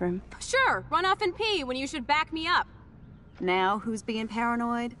the bathroom. Sure, run off and pee when you should back me up. Now who's being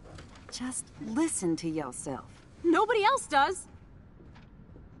paranoid? Just listen to yourself. Nobody else does.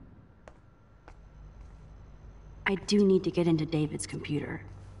 I do need to get into David's computer.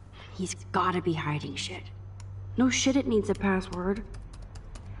 He's gotta be hiding shit. No shit it needs a password.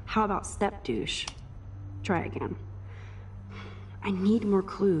 How about step douche? Try again. I need more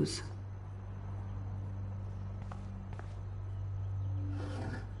clues.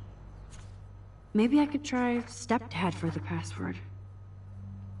 Maybe I could try stepdad for the password.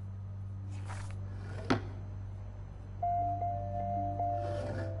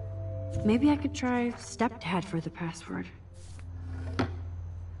 Maybe I could try stepdad for the password.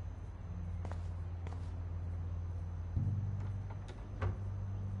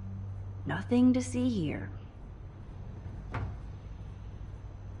 Nothing to see here.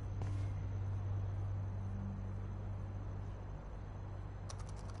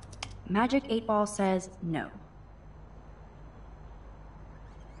 Magic 8 Ball says no.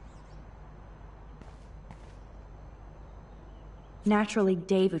 Naturally,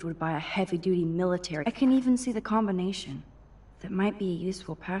 David would buy a heavy-duty military. I can even see the combination. That might be a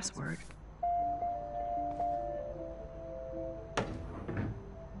useful password.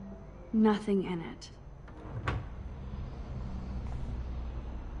 Nothing in it.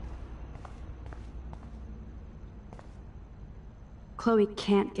 Chloe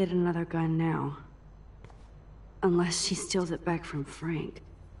can't get another gun now. Unless she steals it back from Frank.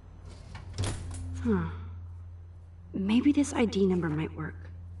 Huh. Maybe this ID number might work.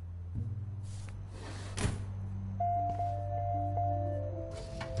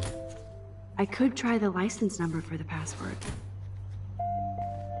 I could try the license number for the password.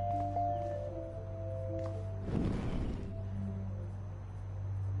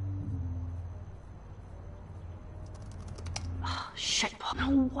 Oh, shit.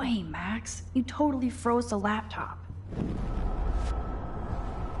 No way, Max. You totally froze the laptop.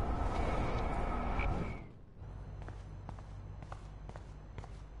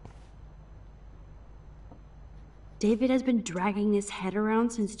 David has been dragging his head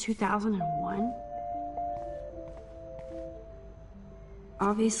around since 2001?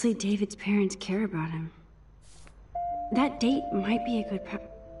 Obviously, David's parents care about him. That date might be a good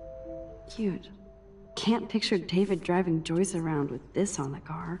Cute. Can't picture David driving Joyce around with this on the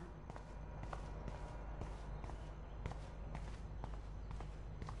car.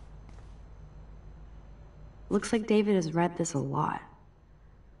 Looks like David has read this a lot.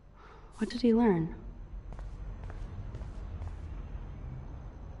 What did he learn?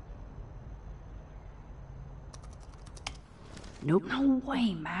 Nope. No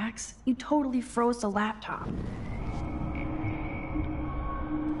way, Max. You totally froze the laptop.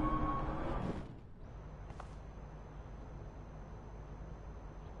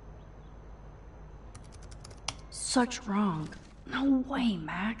 Such wrong. No way,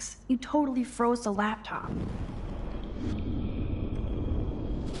 Max. You totally froze the laptop.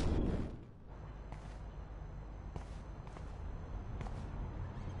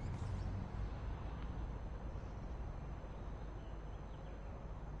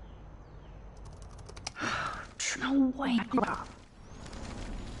 No way.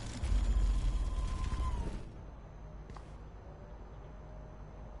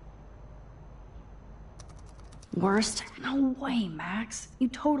 Worst? No way, Max. You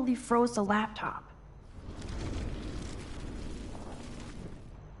totally froze the laptop.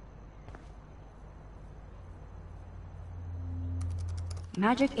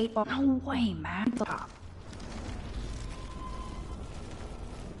 Magic 8 Ball. No way, Max. Laptop.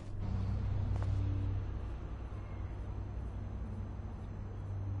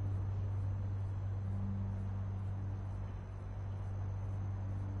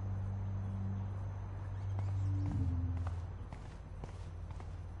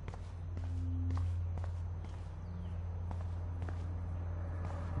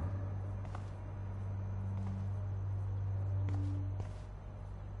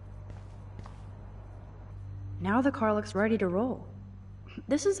 Now the car looks ready to roll.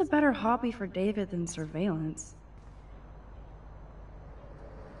 This is a better hobby for David than surveillance.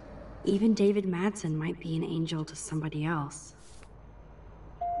 Even David Madsen might be an angel to somebody else.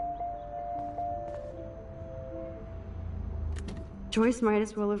 Joyce might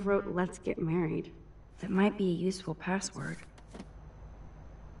as well have wrote, "Let's get married." That might be a useful password.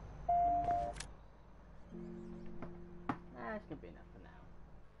 That's gonna be enough.